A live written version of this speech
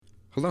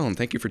Hello, and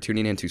thank you for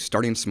tuning in to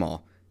Starting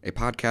Small, a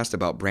podcast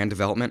about brand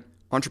development,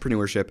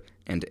 entrepreneurship,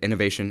 and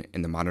innovation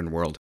in the modern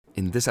world.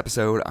 In this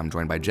episode, I'm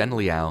joined by Jen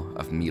Liao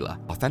of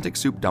MìLà, authentic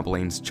soup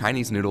dumplings,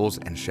 Chinese noodles,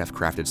 and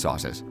chef-crafted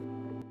sauces.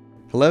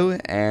 Hello,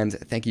 and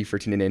thank you for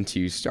tuning in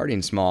to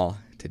Starting Small.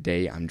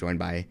 Today, I'm joined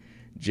by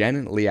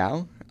Jen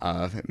Liao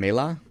of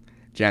MìLà.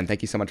 Jen,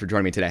 thank you so much for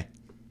joining me today.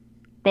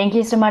 Thank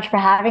you so much for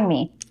having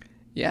me.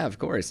 Yeah, of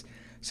course.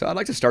 So I'd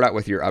like to start out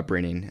with your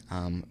upbringing.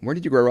 Where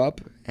did you grow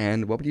up,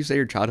 and what would you say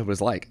your childhood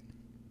was like?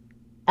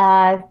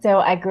 So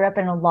I grew up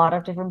in a lot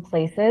of different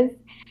places.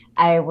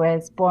 I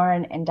was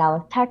born in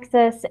Dallas,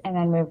 Texas, and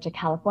then moved to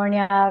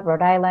California,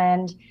 Rhode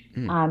Island,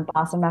 Mm,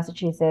 Boston,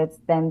 Massachusetts,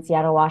 then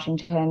Seattle,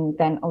 Washington,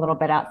 then a little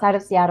bit outside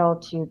of Seattle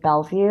to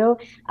Bellevue,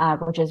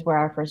 which is where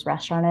our first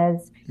restaurant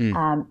is.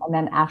 mm. And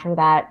then after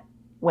that,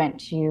 went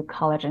to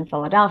college in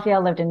Philadelphia,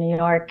 lived in New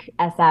York,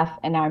 SF,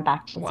 and now I'm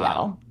back to Wow.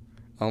 Seattle.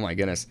 Oh my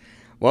goodness.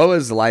 What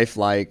was life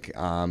like,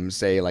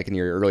 say, like in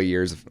your early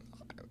years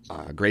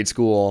of grade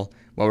school?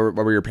 What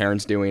were your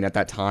parents doing at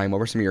that time? What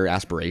were some of your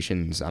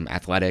aspirations?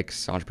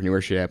 Athletics,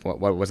 entrepreneurship?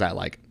 What was that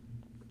like?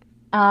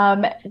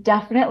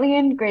 Definitely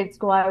in grade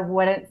school, I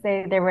wouldn't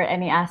say there were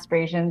any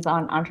aspirations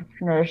on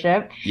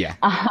entrepreneurship Yeah.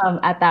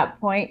 at that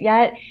point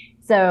yet.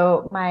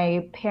 So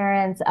my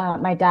parents,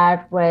 my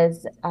dad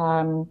was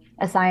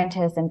a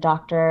scientist and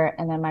doctor,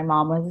 and then my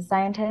mom was a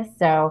scientist.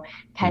 So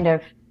Mm, kind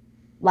of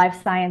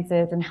life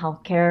sciences and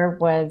healthcare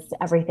was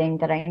everything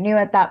that I knew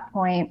at that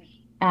point.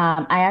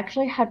 I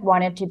actually had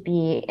wanted to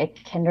be a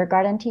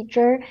kindergarten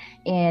teacher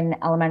in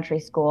elementary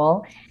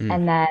school. mm,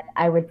 And then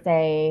I would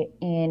say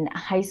in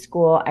high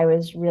school, I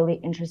was really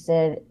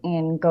interested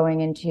in going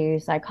into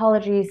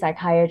psychology,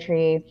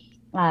 psychiatry.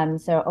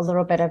 So a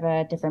little bit of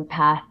a different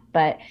path,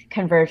 but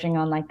converging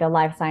on like the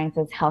life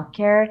sciences,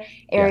 healthcare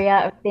yeah. area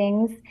of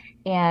things.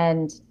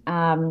 And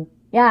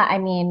yeah, I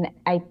mean,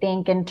 I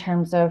think in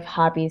terms of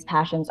hobbies,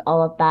 passions,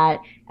 all of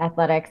that,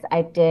 athletics,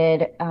 I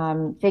did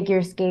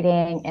figure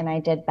skating and I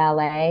did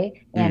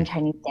ballet Mm, and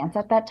Chinese dance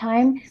at that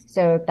time.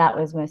 So that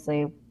was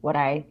mostly what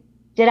I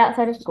did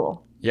outside of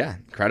school. yeah.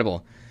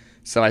 Incredible.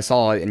 So I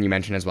saw, and you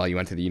mentioned as well, you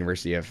went to the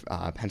University of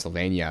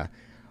Pennsylvania.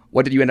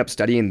 What did you end up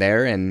studying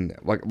there, and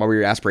what were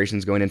your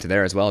aspirations going into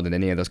there as well? Did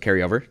any of those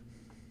carry over?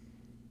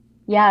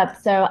 Yeah,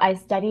 so I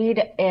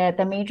studied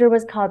the major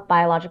was called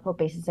biological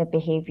basis of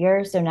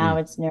behavior. So now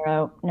Mm, it's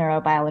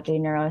neurobiology,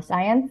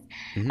 neuroscience.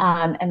 mm-hmm.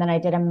 And then I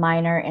did a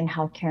minor in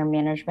healthcare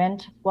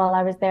management while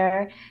I was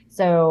there.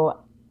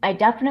 So I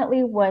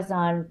definitely was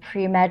on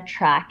pre-med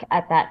track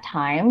at that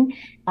time.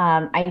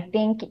 I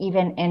think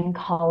even in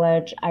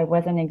college, I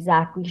wasn't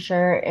exactly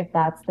sure if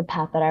that's the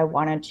path that I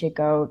wanted to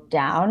go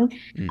down.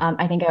 Mm,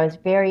 I think I was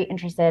very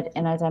interested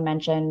in, as I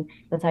mentioned,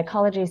 the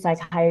psychology,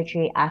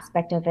 psychiatry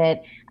aspect of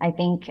it. I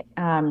think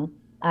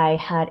I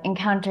had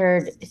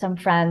encountered some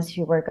friends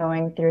who were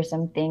going through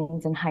some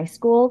things in high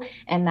school,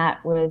 and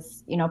that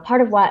was,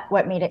 part of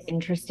what made it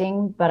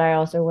interesting. But I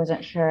also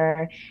wasn't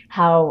sure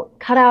how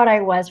cut out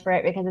I was for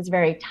it because it's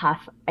very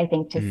tough, I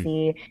think, to mm,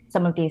 see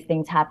some of these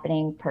things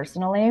happening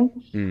personally.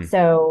 mm,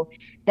 So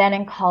then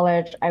in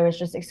college, I was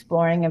just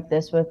exploring if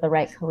this was the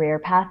right career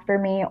path for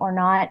me or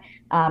not.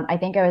 I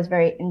think I was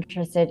very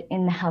interested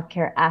in the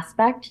healthcare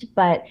aspect,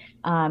 but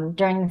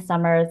during the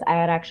summers, I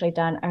had actually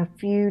done a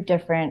few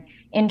different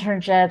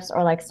internships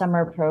or like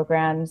summer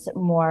programs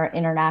more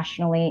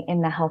internationally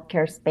in the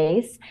healthcare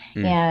space.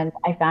 mm, And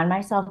I found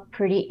myself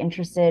pretty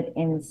interested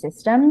in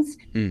systems.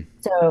 mm,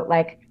 So,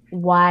 like,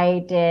 why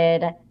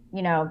did,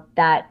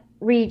 that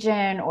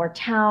region or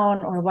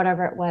town or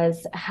whatever it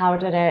was, how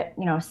did it,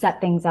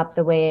 set things up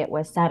the way it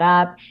was set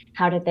up?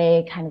 How did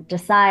they kind of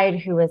decide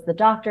who was the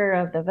doctor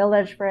of the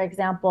village, for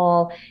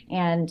example?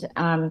 And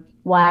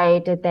why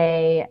did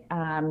they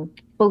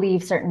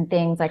believe certain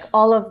things? Like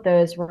all of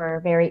those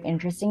were very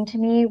interesting to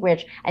me,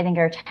 which I think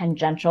are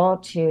tangential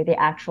to the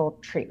actual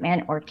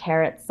treatment or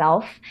care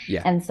itself.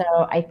 yeah. And so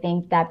I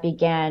think that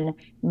began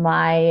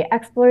my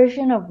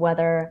exploration of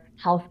whether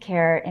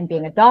healthcare and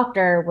being a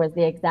doctor was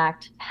the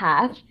exact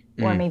path,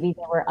 or Mm, maybe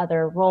there were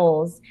other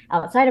roles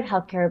outside of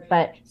healthcare,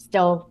 but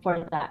still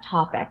for that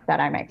topic that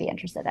I might be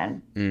interested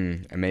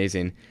in.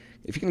 amazing.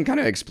 If you can kind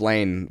of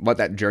explain what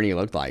that journey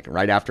looked like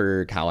right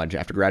after college,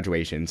 after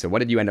graduation. So, what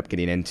did you end up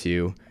getting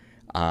into,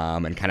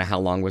 and kind of how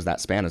long was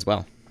that span as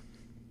well?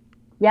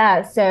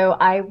 Yeah, so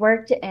I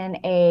worked in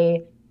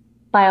a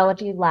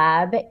biology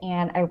lab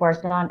and I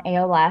worked on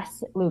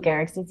ALS, Lou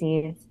Gehrig's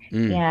disease,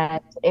 Mm,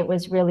 and it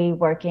was really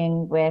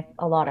working with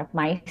a lot of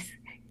mice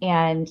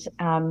and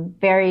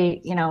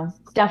very,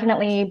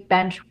 definitely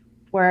bench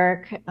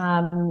work,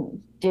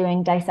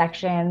 doing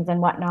dissections and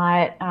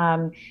whatnot.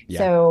 yeah.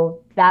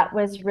 So that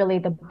was really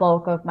the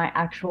bulk of my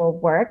actual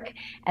work.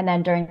 And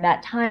then during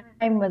that time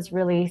was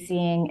really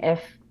seeing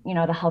if,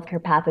 the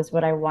healthcare path is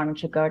what I wanted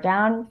to go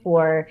down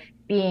for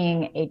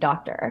being a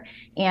doctor.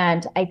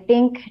 And I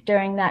think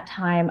during that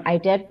time, I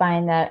did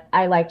find that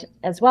I liked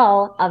as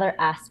well other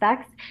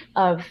aspects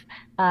of,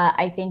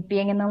 I think,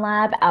 being in the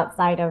lab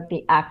outside of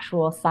the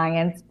actual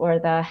science or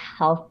the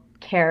health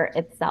healthcare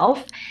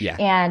itself. Yeah.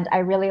 And I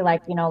really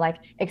like, like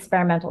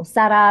experimental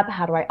setup.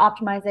 How do I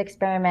optimize the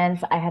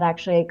experiments? I had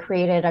actually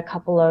created a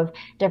couple of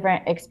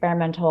different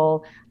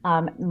experimental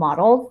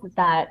models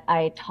that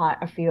I taught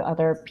a few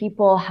other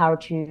people how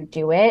to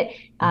do it.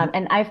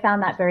 And I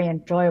found that very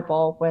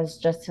enjoyable, was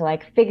just to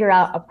like figure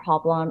out a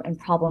problem and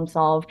problem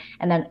solve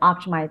and then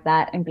optimize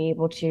that and be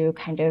able to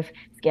kind of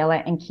scale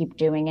it and keep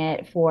doing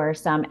it for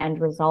some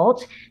end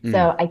result.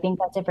 So I think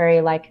that's a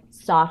very like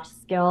soft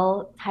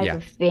skill type Yeah.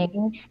 of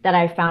thing that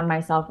I found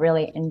myself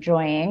really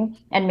enjoying.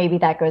 And maybe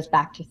that goes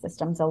back to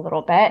systems a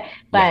little bit.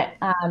 Yeah.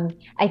 But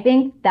I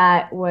think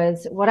that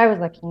was what I was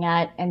looking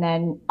at. And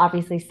then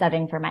obviously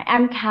studying for my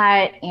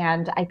MCAT.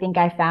 And I think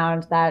I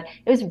found that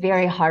it was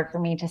very hard for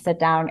me to sit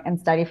down and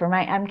study for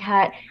my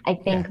MCAT. I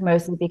think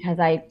mostly because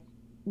I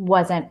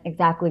wasn't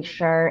exactly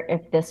sure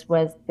if this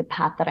was the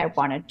path that I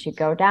wanted to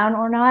go down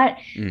or not.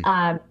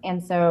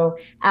 And so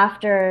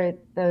after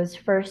those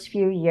first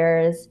few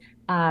years,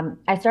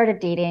 I started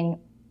dating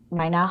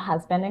my now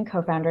husband and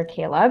co-founder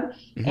Caleb,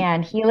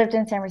 and he lived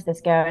in San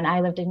Francisco and I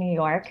lived in New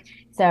York.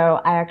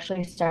 So I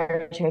actually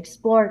started to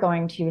explore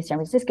going to San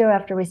Francisco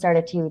after we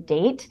started to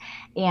date.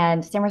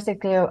 And San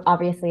Francisco,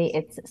 obviously,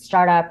 it's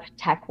startup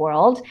tech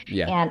world,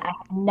 Yeah. and I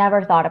had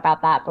never thought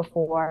about that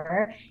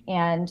before.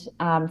 And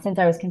since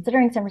I was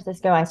considering San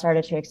Francisco, I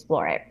started to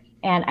explore it.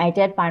 And I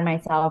did find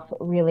myself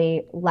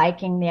really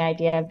liking the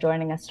idea of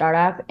joining a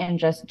startup and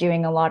just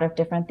doing a lot of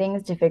different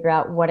things to figure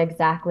out what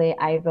exactly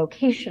I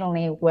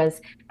vocationally was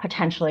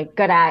potentially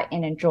good at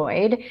and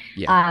enjoyed.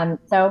 Yeah.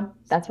 So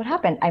that's what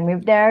happened. I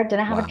moved there,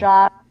 didn't have a Wow.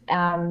 job.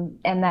 And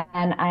then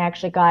I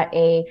actually got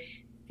a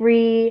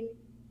free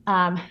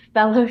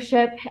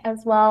fellowship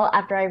as well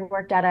after I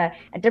worked at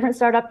a different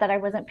startup that I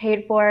wasn't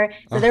paid for.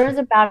 So there was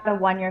about a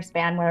 1 year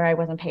span where I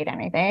wasn't paid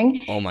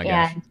anything. Oh my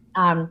gosh.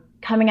 And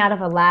coming out of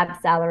a lab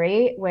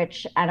salary,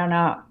 which I don't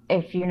know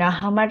if you know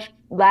how much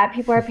lab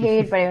people are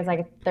paid, but it was like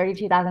a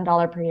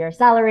 $32,000 per year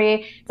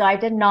salary. So I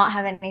did not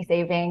have any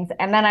savings.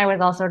 And then I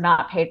was also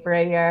not paid for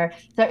a year.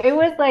 So it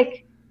was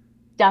like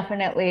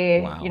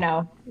definitely,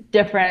 Wow.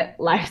 different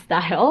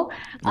lifestyle.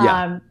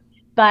 Yeah.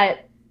 But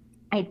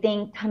I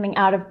think coming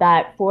out of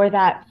that for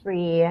that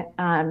free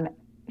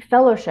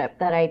fellowship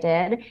that I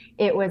did,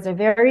 it was a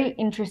very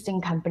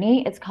interesting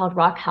company. It's called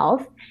Rock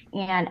Health.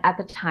 And at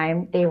the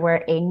time, they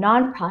were a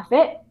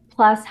nonprofit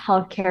plus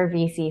healthcare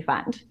VC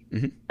fund.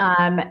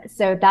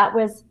 So that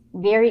was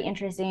very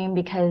interesting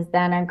because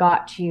then I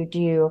got to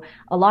do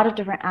a lot of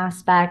different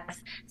aspects.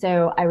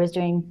 So I was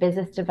doing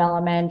business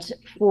development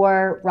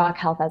for Rock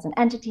Health as an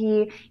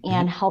entity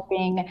and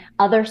helping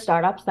other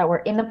startups that were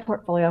in the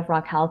portfolio of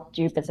Rock Health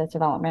do business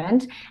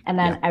development. And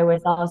Yeah. then I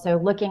was also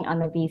looking on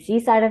the VC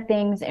side of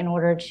things in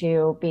order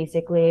to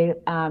basically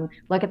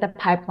look at the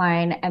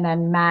pipeline and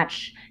then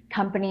match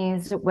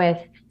companies with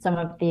some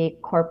of the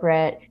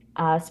corporate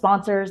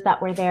sponsors that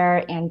were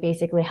there and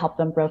basically help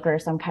them broker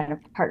some kind of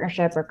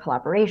partnership or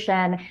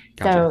collaboration.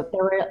 Gotcha. So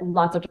there were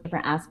lots of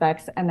different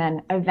aspects, and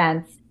then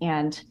events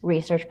and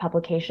research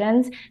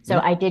publications. So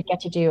I did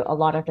get to do a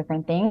lot of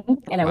different things,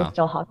 and it was Wow.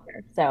 still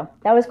healthcare. So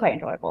that was quite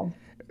enjoyable.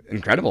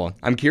 Incredible.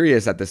 I'm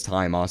curious at this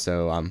time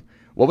also,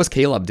 what was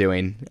Caleb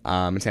doing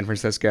in San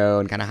Francisco,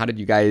 and kind of how did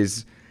you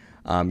guys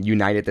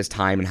unite at this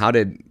time,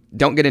 and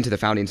don't get into the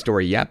founding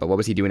story yet, but what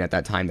was he doing at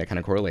that time that kind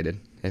of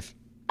correlated? If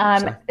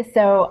so.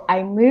 So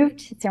I moved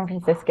to San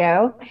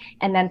Francisco,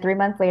 and then 3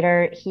 months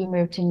later, he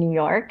moved to New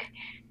York.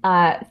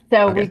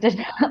 So we Okay. did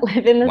not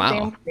live in the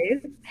same Wow.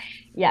 place.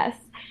 Yes.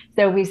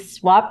 So we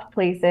swapped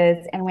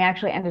places, and we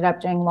actually ended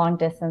up doing long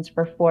distance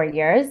for 4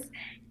 years.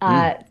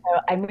 So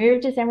I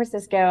moved to San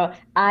Francisco.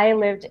 I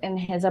lived in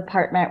his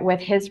apartment with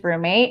his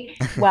roommate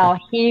while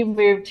he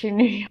moved to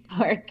New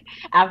York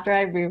after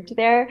I moved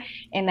there.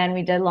 And then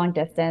we did long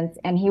distance,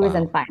 and he was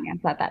in Wow.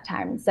 finance at that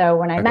time. So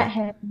when I Okay. met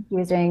him, he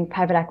was doing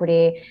private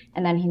equity,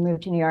 and then he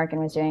moved to New York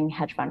and was doing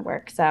hedge fund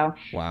work. So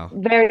Wow.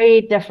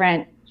 very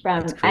different That's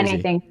from crazy.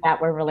 anything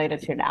that we're related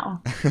to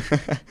now.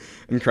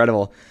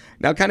 Incredible.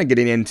 Now, kind of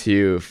getting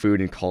into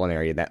food and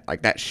culinary,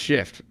 that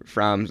shift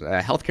from a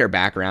healthcare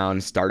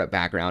background, startup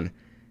background,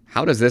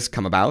 how does this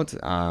come about?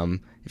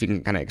 If you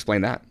can kind of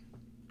explain that.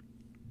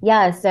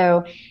 Yeah,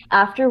 so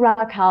after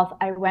Rock Health,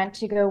 I went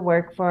to go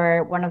work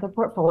for one of the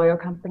portfolio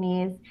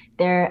companies.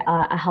 They're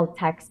a health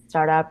tech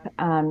startup.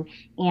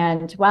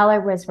 And while I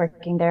was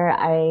working there,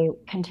 I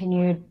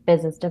continued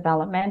business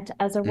development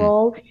as a Mm,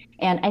 role.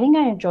 And I think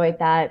I enjoyed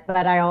that,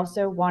 but I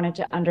also wanted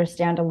to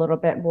understand a little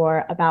bit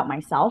more about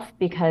myself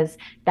because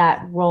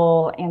that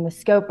role and the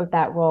scope of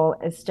that role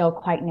is still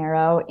quite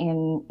narrow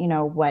in,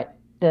 what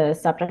the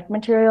subject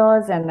material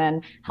is and then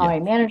how yeah. I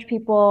manage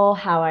people,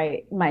 how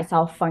I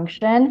myself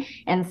function.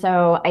 And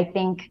so I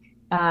think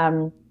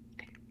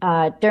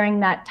during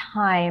that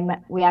time,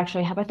 we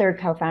actually have a third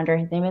co-founder.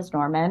 His name is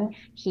Norman.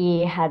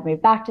 He had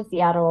moved back to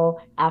Seattle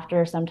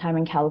after some time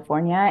in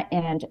California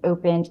and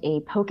opened a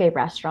poke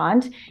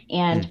restaurant.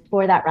 And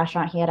for that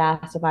restaurant, he had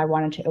asked if I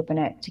wanted to open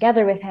it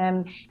together with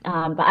him.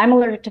 But I'm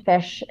allergic to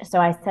fish, so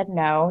I said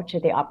no to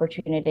the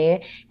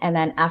opportunity. And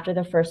then after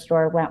the first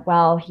store went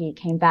well, he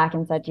came back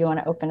and said, "Do you want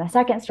to open a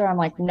second store?" I'm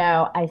like,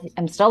 "No,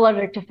 I'm still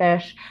allergic to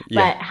fish,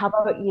 Yeah. but how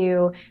about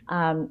you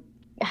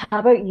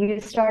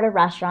start a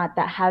restaurant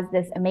that has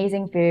this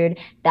amazing food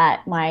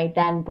that my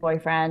then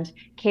boyfriend,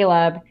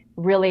 Caleb,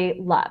 really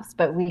loves,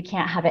 but we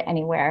can't have it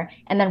anywhere.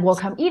 And then we'll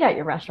come eat at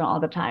your restaurant all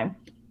the time."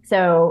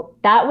 So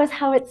that was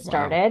how it Wow.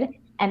 started.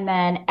 And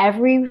then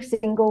every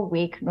single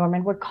week,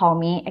 Norman would call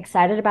me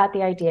excited about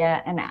the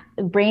idea and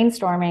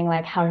brainstorming,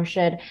 like, how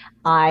should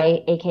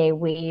I, aka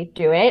we,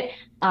 do it?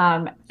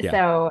 Yeah.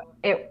 So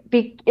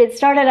it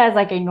started as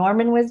like a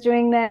Norman was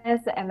doing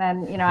this, and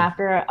then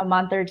after a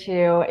month or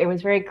two, it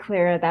was very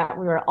clear that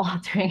we were all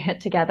doing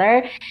it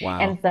together. Wow.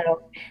 And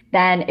so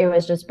then it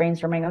was just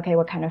brainstorming, okay,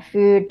 what kind of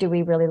food do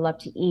we really love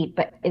to eat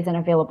but isn't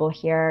available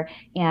here?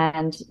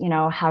 And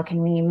how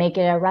can we make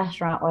it a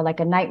restaurant or like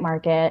a night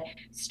market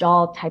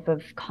stall type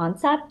of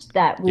concept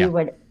that we Yeah.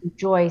 would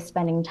enjoy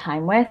spending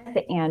time with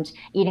and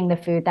eating the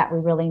food that we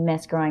really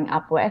miss growing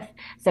up with.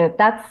 So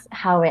that's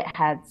how it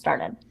had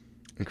started.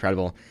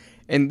 Incredible.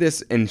 And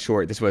this, in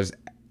short, was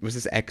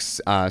this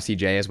X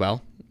CJ as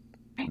well?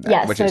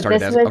 Yeah, Which it so started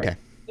this as? was, Okay.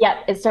 yeah,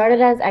 it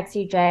started as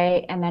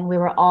XCJ, and then we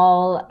were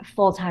all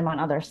full time on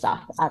other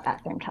stuff at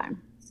that same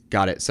time.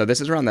 Got it. So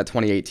this is around that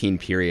 2018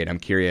 period. I'm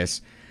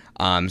curious.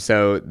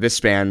 So this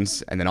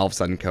spans, and then all of a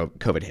sudden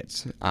COVID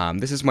hits.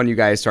 This is when you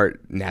guys start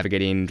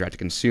navigating direct to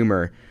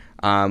consumer.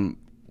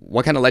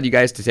 What kind of led you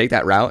guys to take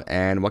that route,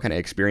 and what kind of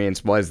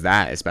experience was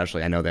that?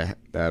 Especially, I know the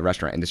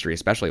restaurant industry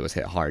especially was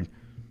hit hard.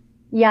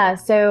 Yeah,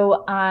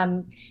 so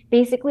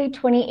basically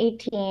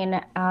 2018,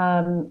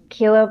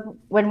 Caleb,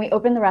 when we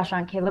opened the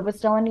restaurant, Caleb was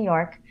still in New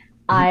York.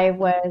 Hmm. I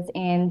was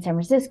in San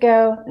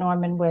Francisco,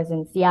 Norman was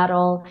in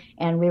Seattle,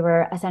 and we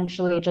were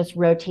essentially just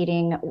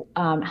rotating,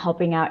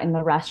 helping out in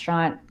the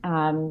restaurant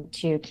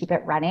to keep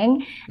it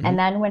running. Hmm. And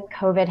then when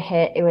COVID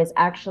hit, it was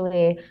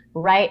actually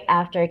right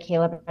after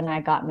Caleb and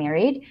I got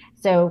married.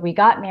 So we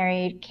got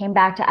married, came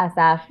back to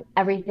SF,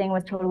 everything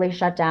was totally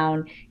shut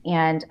down.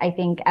 And I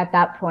think at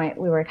that point,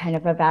 we were kind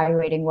of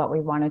evaluating what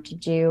we wanted to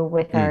do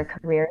with our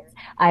careers.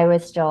 I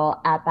was still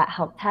at that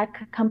health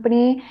tech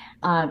company,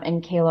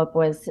 and Caleb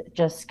was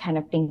just kind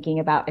of thinking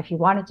about if he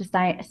wanted to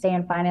stay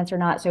in finance or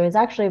not. So it was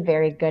actually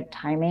very good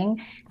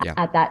timing Yeah.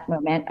 at that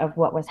moment of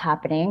what was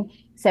happening.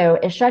 So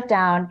it shut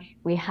down.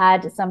 We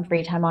had some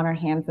free time on our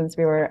hands since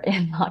we were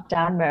in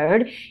lockdown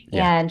mode.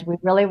 Yeah. And we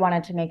really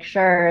wanted to make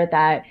sure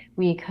that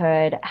we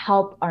could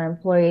help our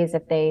employees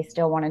if they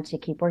still wanted to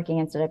keep working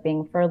instead of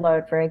being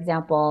furloughed, for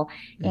example.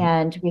 Hmm.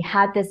 And we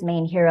had this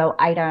main hero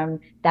item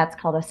that's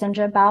called a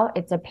Sinja bao.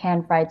 It's a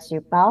pan fried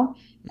soup bao.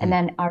 And Hmm.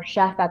 then our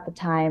chef at the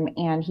time,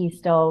 and he's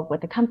still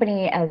with the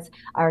company as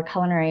our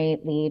culinary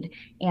lead,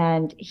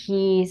 and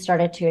he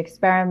started to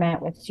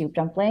experiment with soup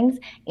dumplings.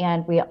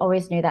 And we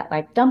always knew that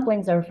like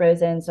dumplings are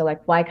frozen, so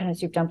like why couldn't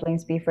soup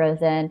dumplings be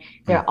frozen? Hmm.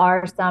 There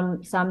are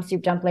some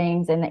soup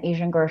dumplings in the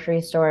Asian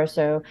grocery store,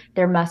 so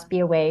there must be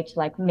a way to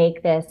like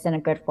make this in a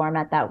good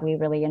format that we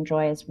really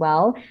enjoy as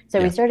well. So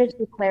we Yeah. started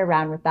to play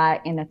around with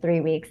that in the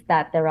 3 weeks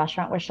that the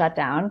restaurant was shut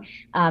down.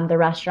 The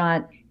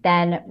restaurant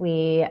then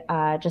we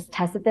just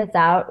tested this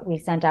out. We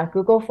sent out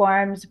Google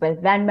Forms with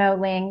Venmo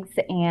links,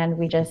 and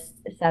we just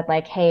said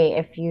like, "Hey,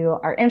 if you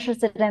are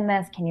interested in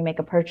this, can you make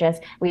a purchase?"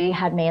 We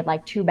had made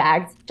like 2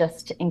 bags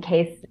just in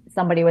case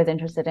somebody was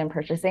interested in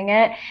purchasing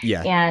it,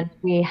 Yeah. and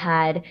we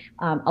had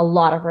a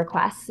lot of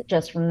requests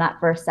just from that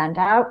first send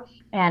out.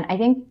 And I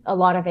think a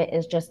lot of it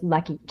is just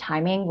lucky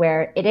timing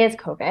where it is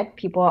COVID.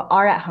 People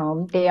are at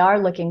home. They are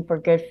looking for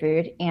good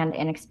food and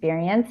an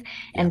experience.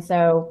 Yeah. And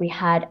so we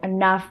had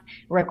enough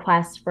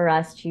requests for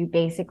us to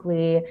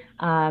basically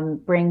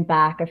bring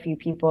back a few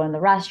people in the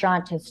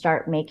restaurant to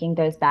start making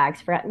those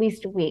bags for at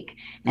least a week.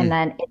 And Mm.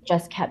 then it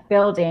just kept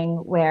building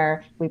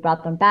where we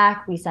brought them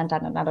back, we sent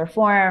out another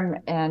form,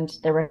 and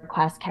the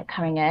requests kept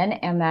coming in.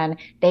 And then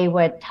they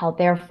would tell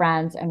their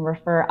friends and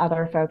refer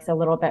other folks a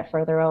little bit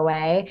further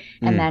away.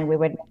 And Mm. then we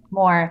would make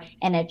more.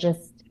 And it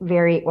just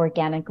very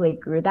organically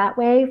grew that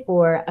way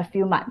for a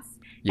few months.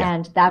 Yeah.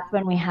 And that's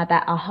when we had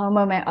that aha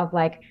moment of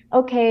like,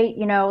 okay,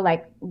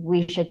 like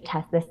we should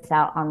test this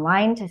out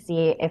online to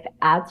see if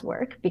ads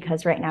work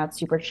because right now it's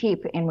super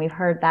cheap. And we've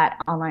heard that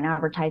online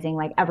advertising,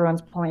 like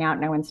everyone's pulling out,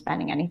 no one's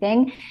spending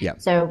anything. Yeah.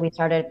 So we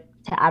started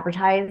to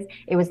advertise.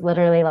 It was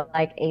literally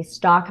like a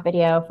stock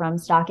video from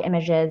stock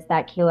images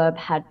that Caleb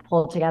had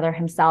pulled together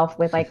himself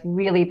with like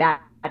really bad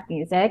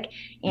music.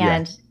 Yeah.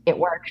 And it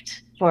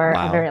worked for a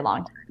Wow. very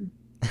long time.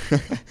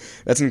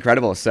 That's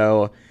incredible.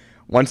 So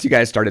once you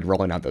guys started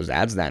rolling out those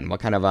ads, then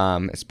what kind of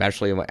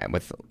especially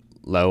with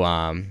low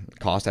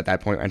cost at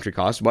that point, entry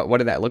cost, what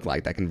did that look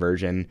like? That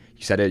conversion?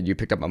 You said you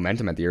picked up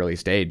momentum at the early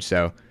stage.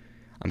 So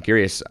I'm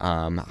curious,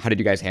 how did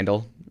you guys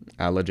handle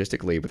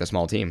logistically with a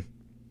small team?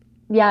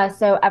 Yeah,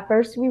 so at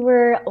first we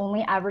were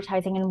only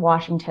advertising in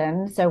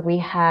Washington. So we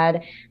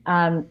had,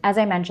 as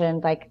I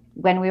mentioned, like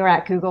when we were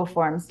at Google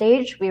Form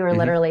stage, we were Hmm.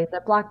 literally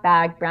Ziploc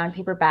bag, brown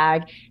paper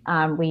bag.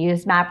 We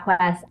used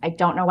MapQuest. I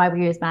don't know why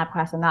we used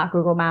MapQuest and not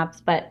Google Maps,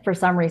 but for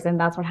some reason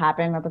that's what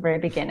happened at the very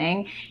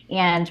beginning.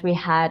 And we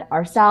had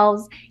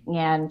ourselves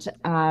and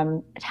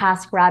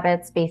task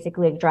rabbits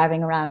basically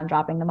driving around,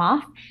 dropping them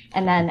off.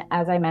 And then,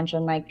 as I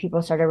mentioned, like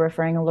people started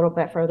referring a little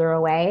bit further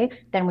away.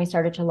 Then we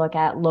started to look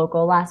at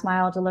local last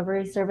mile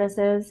delivery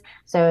services.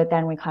 So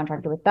then we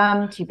contracted with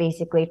them to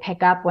basically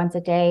pick up once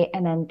a day,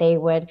 and then they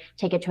would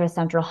take it to a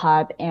central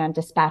hub and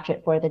dispatch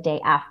it for the day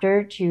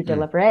after to Mm.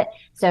 deliver it.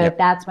 So Yep.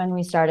 that's when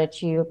we started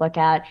to look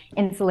at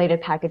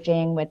insulated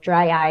packaging with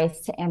dry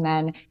ice, and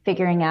then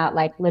figuring out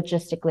like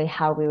logistically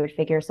how we would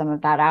figure some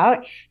of that out.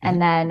 Hmm.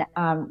 And then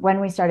when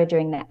we started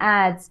doing the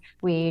ads,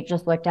 we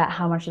just looked at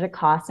how much did it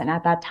cost. And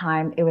at that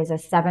time, it was a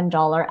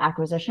 $7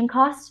 acquisition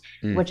cost,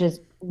 Mm. which is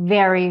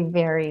very,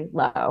 very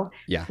low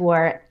Yeah.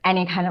 for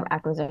any kind of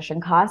acquisition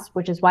cost,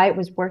 which is why it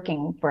was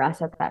working for us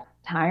at that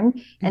time.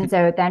 Hmm. And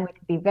so then we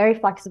could be very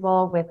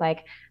flexible with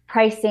like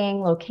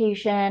pricing,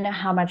 location,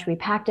 how much we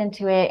packed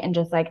into it, and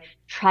just like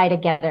try to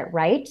get it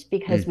right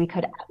because Mm. we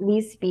could at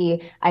least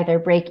be either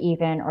break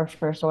even or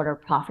first order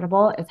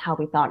profitable, is how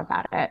we thought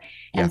about it.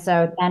 Yeah. And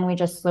so then we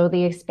just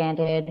slowly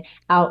expanded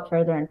out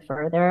further and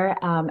further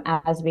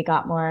as we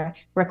got more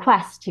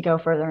requests to go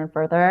further and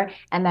further,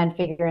 and then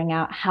figuring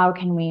out how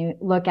can we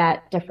look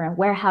at different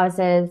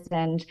warehouses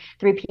and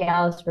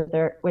 3PLs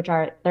which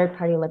are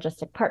third-party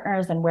logistic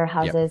partners and Yep.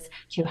 warehouses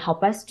to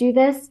help us do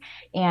this,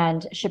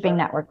 and shipping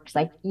networks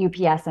like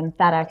UPS and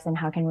FedEx, and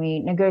how can we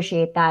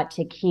negotiate that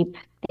to keep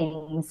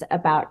things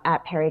about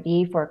at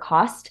parity for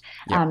cost,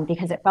 Yep.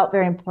 because it felt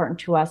very important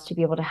to us to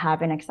be able to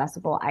have an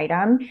accessible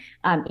item.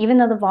 Even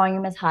though the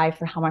volume is high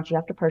for how much you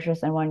have to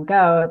purchase in one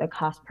go, the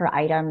cost per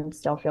item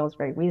still feels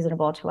very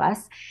reasonable to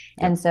us.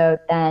 Yep. And so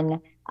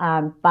then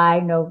by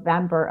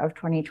November of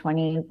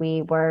 2020,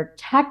 we were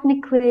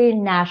technically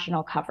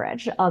national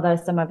coverage, although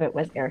some of it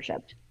was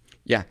airshipped.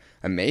 Yeah.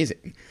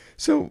 Amazing.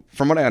 So,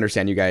 from what I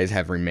understand, you guys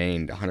have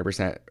remained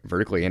 100%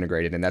 vertically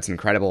integrated, and that's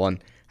incredible.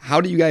 And how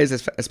do you guys,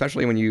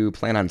 especially when you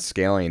plan on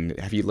scaling,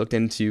 have you looked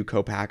into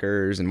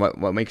co-packers and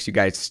what makes you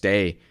guys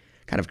stay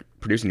kind of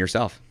producing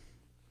yourself?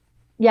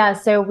 Yeah,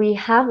 so we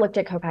have looked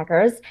at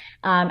co-packers.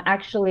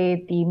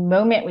 Actually, the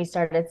moment we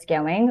started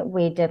scaling,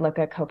 we did look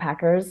at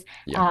co-packers.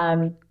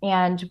 Yeah.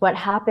 And what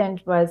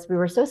happened was we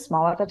were so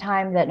small at the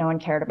time that no one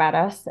cared about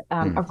us.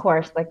 Mm. Of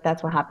course, like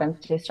that's what happens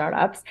to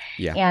startups.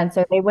 Yeah. And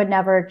so they would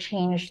never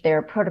change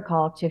their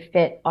protocol to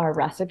fit our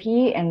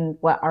recipe and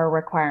what our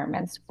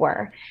requirements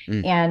were.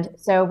 Mm. And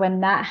so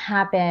when that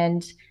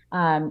happened,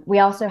 we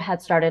also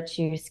had started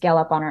to scale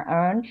up on our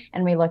own,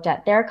 and we looked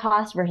at their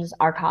cost versus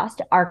our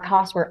cost. Our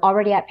costs were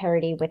already at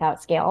parity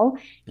without scale,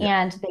 Yep.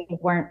 and they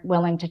weren't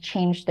willing to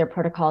change their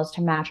protocols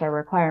to match our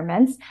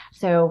requirements.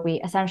 So we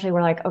essentially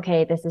were like,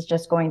 okay, this is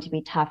just going to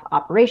be tough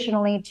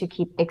operationally to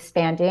keep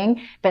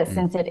expanding. But Mm.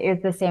 since it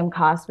is the same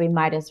cost, we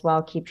might as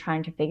well keep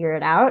trying to figure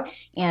it out.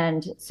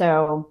 And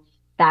so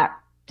that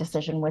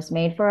decision was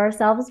made for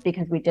ourselves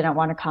because we didn't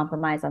want to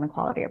compromise on the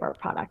quality of our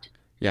product.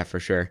 Yeah, for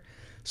sure.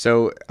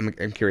 So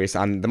I'm curious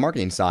on the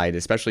marketing side,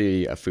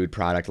 especially a food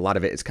product. A lot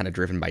of it is kind of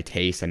driven by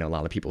taste. I know a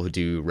lot of people who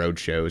do road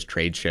shows,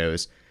 trade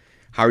shows.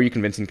 How are you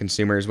convincing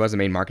consumers? What are the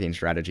main marketing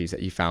strategies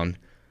that you found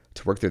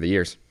to work through the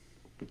years?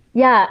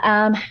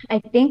 Yeah, I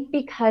think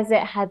because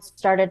it had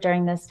started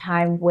during this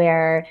time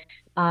where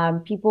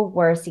people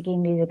were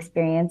seeking these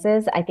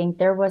experiences, I think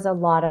there was a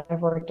lot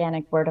of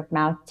organic word of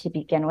mouth to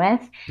begin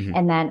with. Hmm.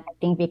 And then I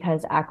think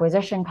because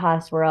acquisition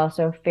costs were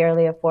also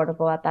fairly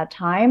affordable at that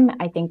time,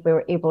 I think we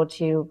were able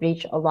to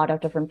reach a lot of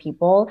different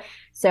people.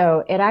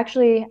 So it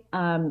actually,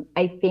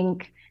 I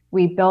think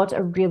we built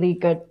a really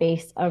good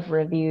base of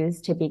reviews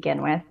to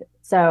begin with.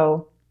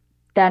 So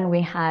then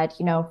we had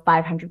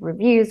 500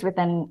 reviews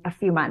within a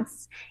few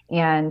months,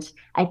 and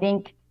I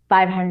think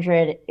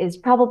 500 is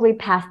probably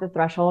past the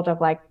threshold of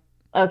like,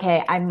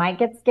 okay, I might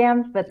get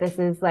scammed, but this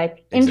is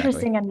like Exactly.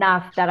 interesting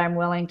enough that I'm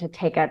willing to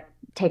take a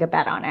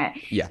bet on it.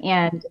 Yeah.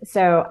 And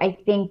so I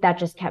think that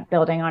just kept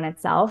building on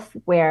itself,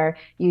 where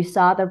you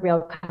saw the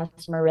real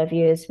customer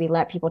reviews. We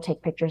let people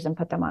take pictures and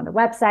put them on the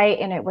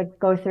website, and it would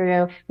go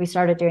through. We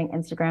started doing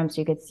Instagram so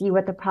you could see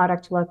what the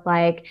product looked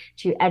like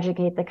to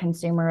educate the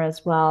consumer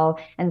as well.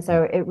 And Mm.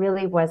 so it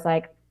really was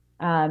like,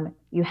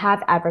 you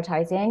have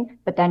advertising,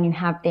 but then you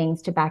have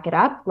things to back it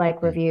up, like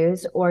Mm.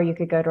 reviews, or you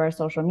could go to our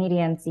social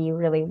media and see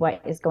really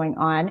what is going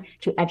on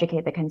to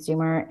educate the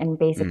consumer and Mm.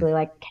 basically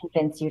like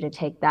convince you to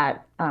take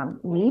that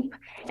leap.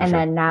 For And sure.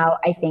 then now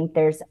I think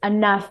there's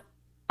enough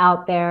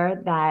out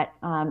there that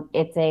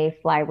it's a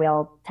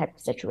flywheel type of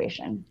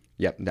situation.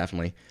 Yep,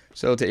 definitely.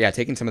 So,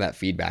 taking some of that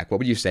feedback, what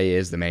would you say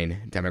is the main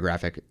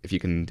demographic, if you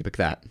can depict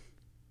that?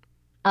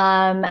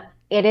 Um,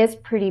 it is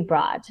pretty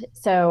broad.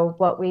 So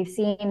what we've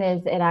seen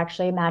is it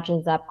actually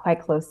matches up quite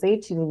closely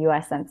to the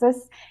US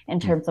Census in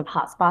Mm, terms of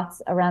hotspots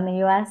around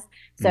the US. mm,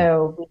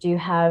 So we do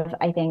have,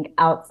 I think,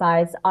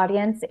 outsized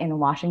audience in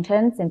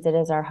Washington since it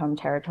is our home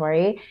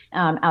territory.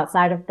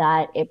 Outside of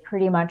that, it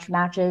pretty much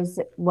matches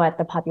what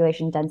the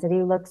population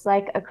density looks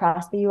like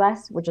across the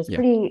US, which is yeah.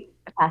 pretty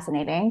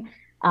fascinating.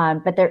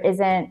 But there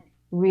isn't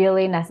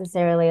really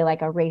necessarily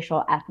like a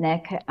racial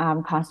ethnic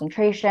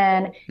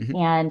concentration. Hmm.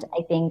 And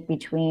I think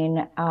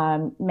between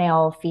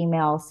male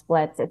female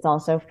splits, it's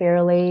also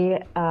fairly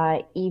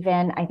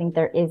even. I think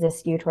there is a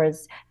skew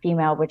towards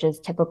female, which is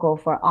typical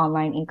for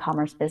online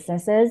e-commerce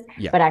businesses,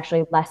 Yeah, but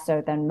actually less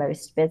so than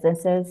most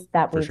businesses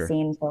that for we've sure.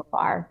 seen so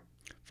far.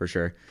 For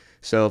sure.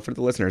 So for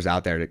the listeners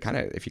out there, to kind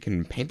of, if you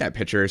can paint that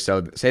picture.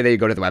 So say they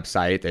go to the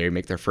website, they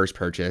make their first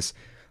purchase.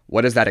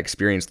 What does that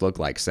experience look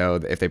like? So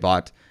if they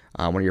bought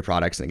one of your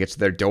products and it gets to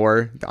their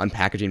door, the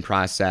unpackaging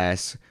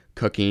process,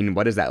 cooking,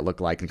 what does that look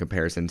like in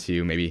comparison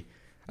to maybe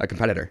a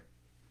competitor?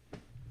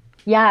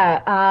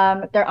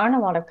 Yeah, there aren't a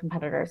lot of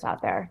competitors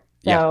out there.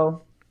 Yeah.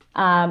 So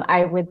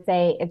I would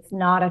say it's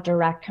not a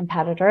direct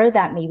competitor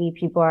that maybe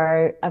people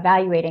are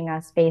evaluating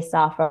us based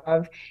off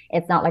of.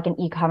 It's not like an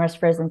e-commerce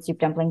frozen soup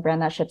dumpling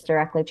brand that ships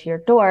directly to your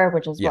door,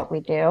 which is Yeah. what we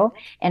do.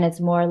 And it's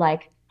more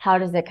like, how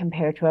does it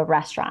compare to a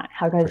restaurant?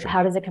 For sure.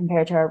 How does it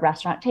compare to a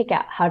restaurant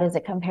takeout? How does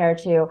it compare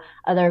to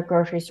other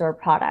grocery store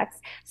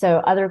products? So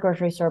other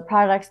grocery store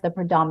products, the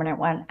predominant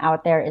one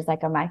out there is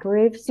like a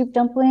microwave soup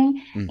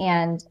dumpling. Mm,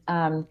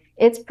 And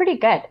it's pretty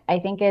good. I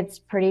think it's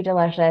pretty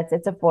delicious.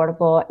 It's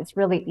affordable. It's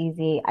really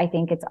easy. I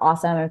think it's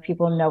awesome if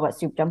people know what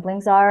soup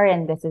dumplings are,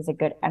 and this is a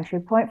good entry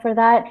point for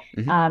that.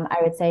 hmm. I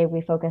would say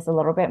we focus a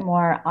little bit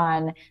more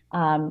on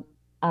um,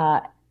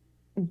 uh,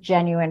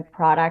 genuine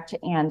product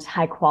and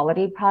high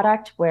quality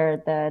product where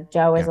the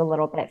dough is Yeah. a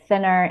little bit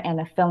thinner and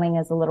the filling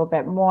is a little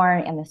bit more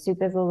and the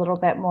soup is a little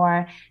bit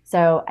more.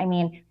 So, I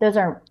mean, those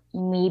are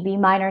maybe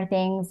minor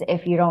things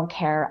if you don't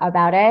care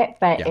about it,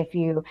 but Yeah. if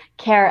you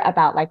care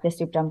about like the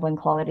soup dumpling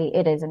quality,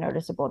 it is a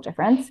noticeable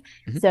difference.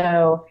 Hmm.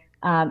 So,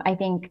 I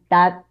think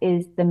that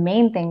is the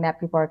main thing that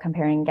people are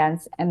comparing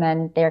against. And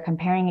then they're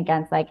comparing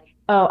against like,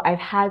 oh, I've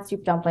had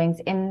soup dumplings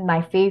in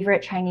my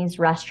favorite Chinese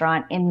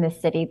restaurant in the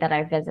city that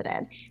I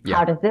visited. Yeah.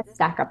 How does this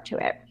stack up to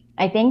it?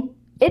 I think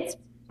it's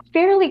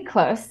fairly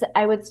close.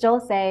 I would still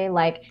say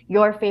like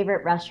your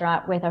favorite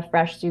restaurant with a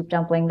fresh soup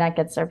dumpling that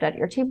gets served at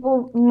your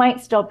table might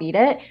still beat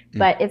it, Mm,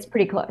 but it's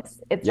pretty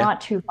close. It's yeah.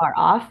 not too far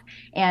off.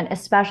 And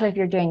especially if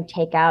you're doing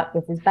takeout,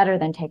 this is better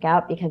than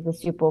takeout because the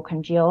soup will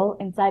congeal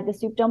inside the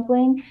soup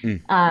dumpling.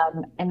 Mm,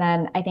 And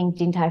then I think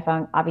Din Tai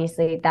Fung,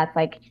 obviously, that's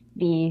like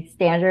the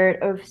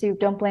standard of soup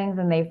dumplings,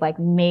 and they've like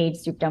made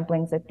soup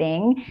dumplings a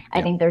thing. I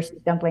yeah. think their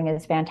soup dumpling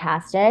is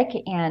fantastic,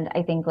 and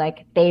I think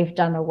like they've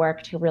done the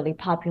work to really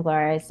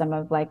popularize some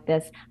of like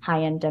this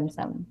high-end dim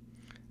sum.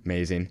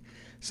 Amazing.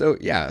 So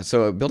yeah,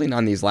 so building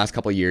on these last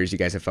couple of years, you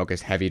guys have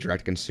focused heavy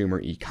direct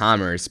consumer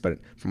e-commerce, but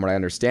from what I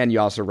understand, you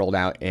also rolled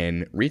out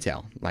in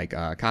retail, like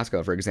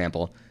Costco, for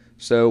example.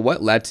 So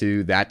what led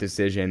to that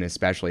decision,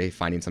 especially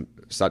finding some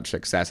such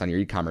success on your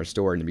e-commerce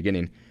store in the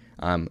beginning,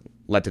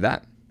 led to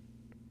that?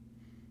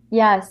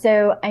 Yeah,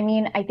 so I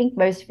mean, I think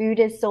most food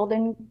is sold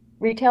in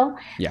retail.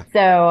 Yeah,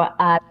 So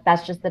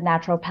that's just the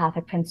natural path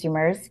of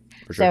consumers.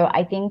 for sure. So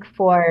I think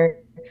for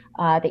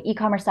the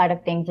e-commerce side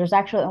of things, there's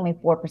actually only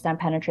 4%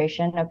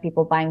 penetration of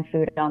people buying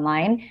food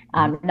online,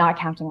 Hmm. not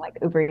counting like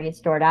Uber Eats,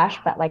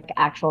 DoorDash, but like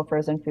actual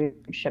frozen food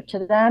shipped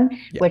to them,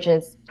 Yeah, which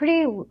is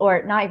pretty,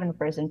 or not even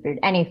frozen food,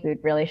 any food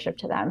really shipped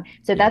to them.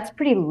 So yeah, that's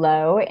pretty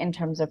low in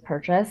terms of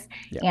purchase.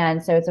 yeah.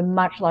 And so it's a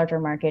much larger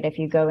market if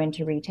you go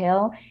into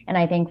retail. And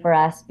I think for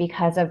us,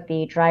 because of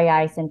the dry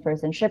ice and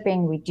frozen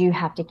shipping, we do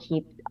have to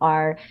keep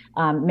our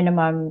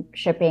minimum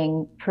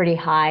shipping pretty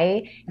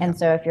high. Yeah. And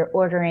so if you're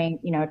ordering,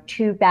 you know,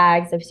 2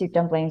 bags of soup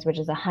dumplings, which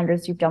is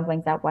 100 soup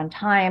dumplings at one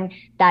time,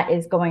 that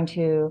is going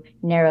to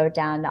narrow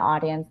down the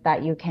audience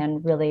that you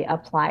can really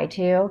apply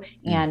to Mm,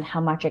 and how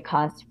much it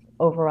costs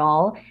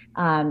overall.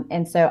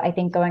 And so I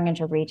think going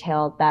into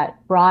retail, that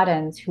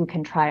broadens who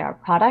can try our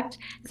product.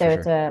 So for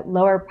it's sure. a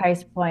lower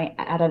price point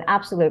at an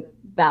absolute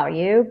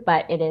value,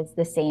 but it is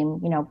the same,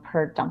 you know,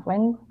 per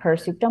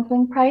soup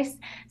dumpling price. Hmm.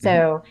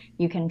 So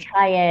you can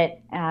try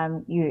it.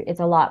 It's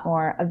a lot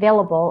more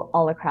available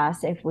all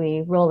across if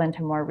we roll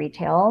into more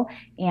retail.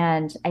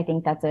 And I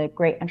think that's a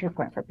great entry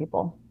point for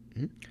people.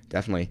 Hmm.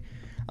 Definitely.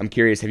 I'm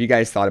curious, have you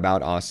guys thought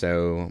about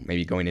also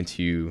maybe going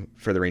into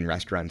furthering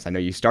restaurants? I know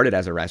you started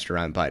as a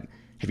restaurant, but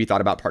have you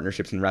thought about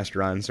partnerships in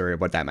restaurants or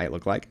what that might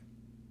look like?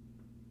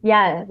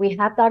 Yeah, we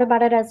have thought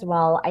about it as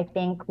well. I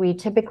think we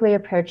typically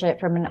approach it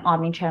from an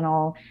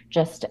omni-channel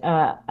just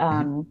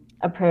Hmm.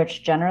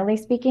 approach, generally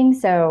speaking.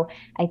 So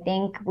I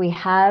think we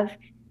have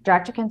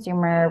direct to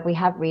consumer, we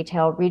have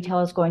retail.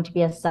 Retail is going to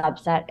be a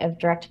subset of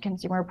direct to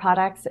consumer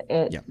products.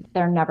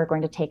 They're never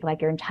going to take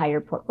like your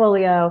entire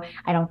portfolio.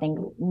 I don't think,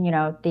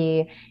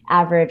 the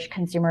average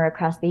consumer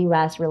across the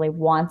US really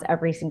wants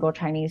every single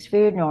Chinese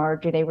food, nor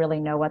do they really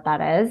know what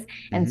that is.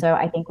 And so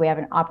I think we have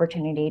an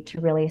opportunity to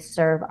really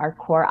serve our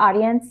core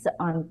audience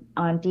on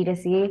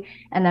D2C.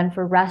 And then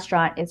for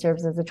restaurant, it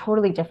serves as a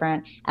totally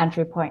different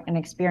entry point and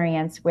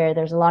experience where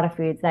there's a lot of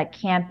foods that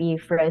can't be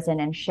frozen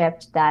and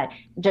shipped that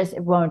just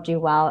won't do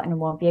well and it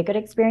won't be a good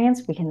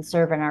experience. We can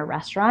serve in our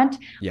restaurant,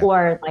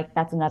 or like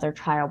that's another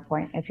trial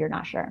point if you're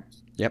not sure.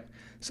 Yep.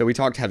 So we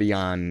talked heavy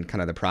on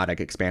kind of the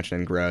product expansion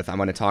and growth. I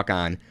want to talk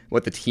on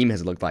what the team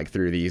has looked like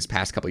through these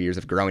past couple of years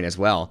of growing as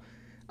well.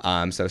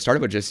 So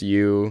started with just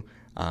you,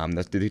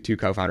 the two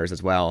co-founders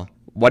as well.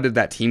 What did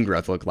that team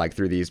growth look like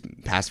through these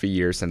past few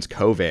years since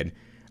COVID,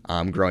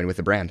 growing with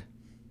the brand?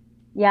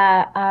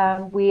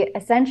 Yeah, we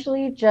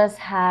essentially just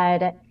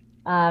had,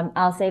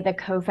 I'll say the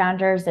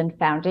co-founders and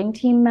founding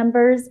team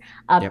members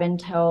up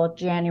until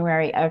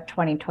January of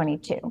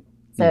 2022.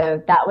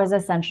 So that was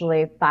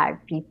essentially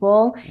 5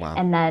 people. Wow.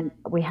 And then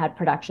we had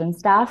production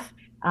staff.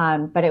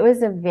 But it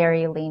was a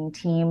very lean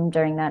team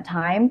during that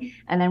time.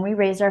 And then we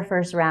raised our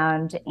first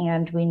round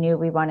and we knew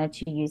we wanted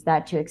to use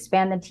that to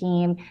expand the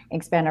team,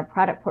 expand our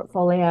product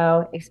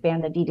portfolio,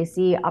 expand the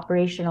D2C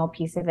operational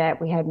piece of it.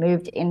 We had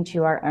moved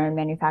into our own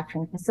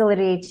manufacturing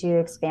facility to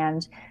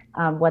expand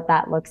what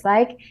that looks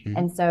like.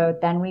 And so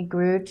then we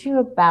grew to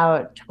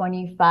about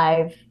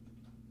 25-30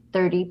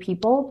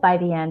 people by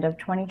the end of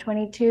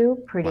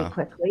 2022, pretty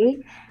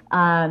quickly.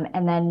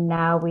 And then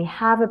now we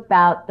have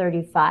about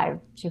 35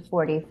 to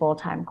 40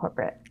 full-time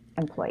corporate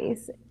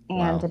employees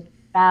and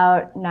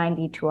about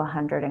 90 to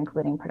 100,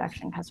 including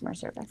production customer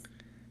service.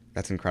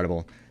 That's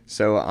incredible.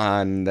 So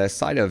on the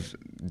side of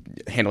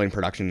handling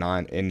production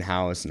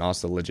in-house and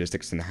also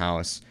logistics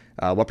in-house,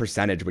 what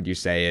percentage would you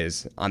say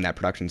is on that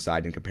production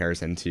side in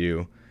comparison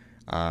to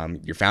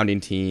your founding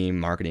team,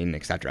 marketing,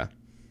 et cetera?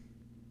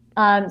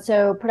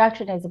 So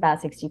production is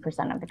about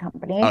 60% of the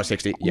company. Oh,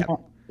 60, yeah.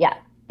 Yeah.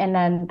 And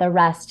then the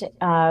rest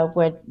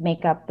would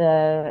make up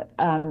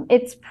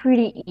it's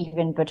pretty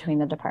even between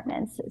the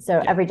departments.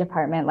 So every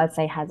department, let's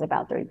say, has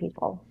about 3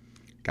 people.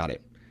 Got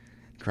it.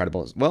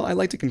 Incredible. Well, I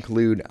like to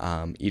conclude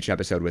each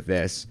episode with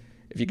this.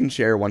 If you can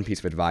share one piece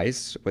of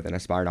advice with an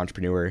aspiring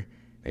entrepreneur,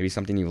 maybe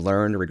something you've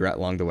learned or regret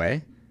along the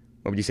way,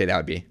 what would you say that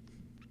would be?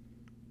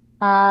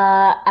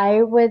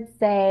 I would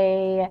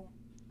say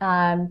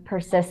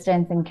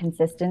persistence and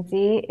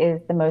consistency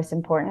is the most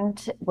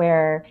important,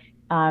 where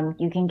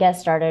you can get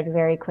started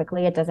very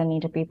quickly. It doesn't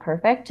need to be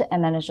perfect.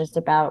 And then it's just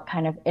about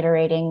kind of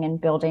iterating and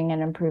building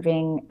and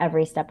improving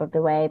every step of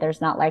the way.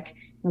 There's not like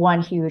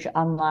one huge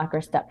unlock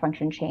or step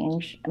function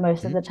change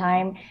most of the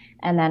time.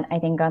 And then I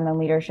think on the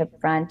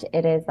leadership front,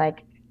 it is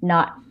like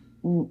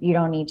you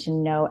don't need to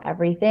know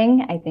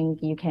everything. I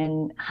think you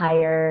can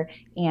hire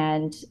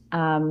and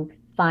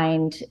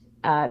find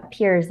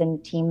peers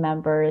and team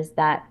members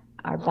that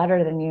are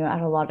better than you at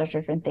a lot of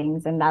different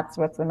things. And that's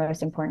what's the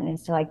most important,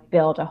 is to like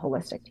build a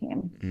holistic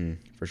team.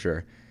 For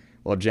sure.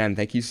 Well, Jen,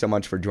 thank you so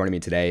much for joining me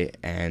today.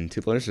 And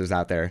to the listeners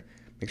out there,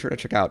 make sure to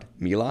check out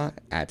MìLà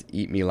at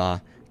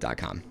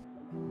eatmila.com.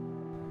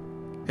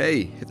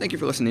 Hey, thank you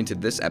for listening to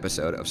this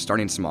episode of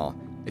Starting Small.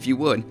 If you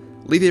would,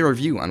 leave a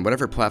review on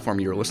whatever platform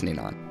you're listening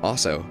on.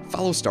 Also,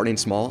 follow Starting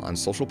Small on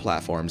social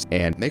platforms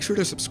and make sure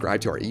to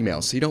subscribe to our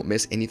email so you don't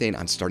miss anything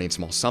on Starting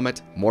Small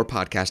Summit, more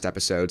podcast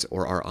episodes,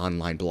 or our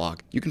online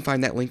blog. You can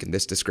find that link in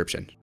this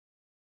description.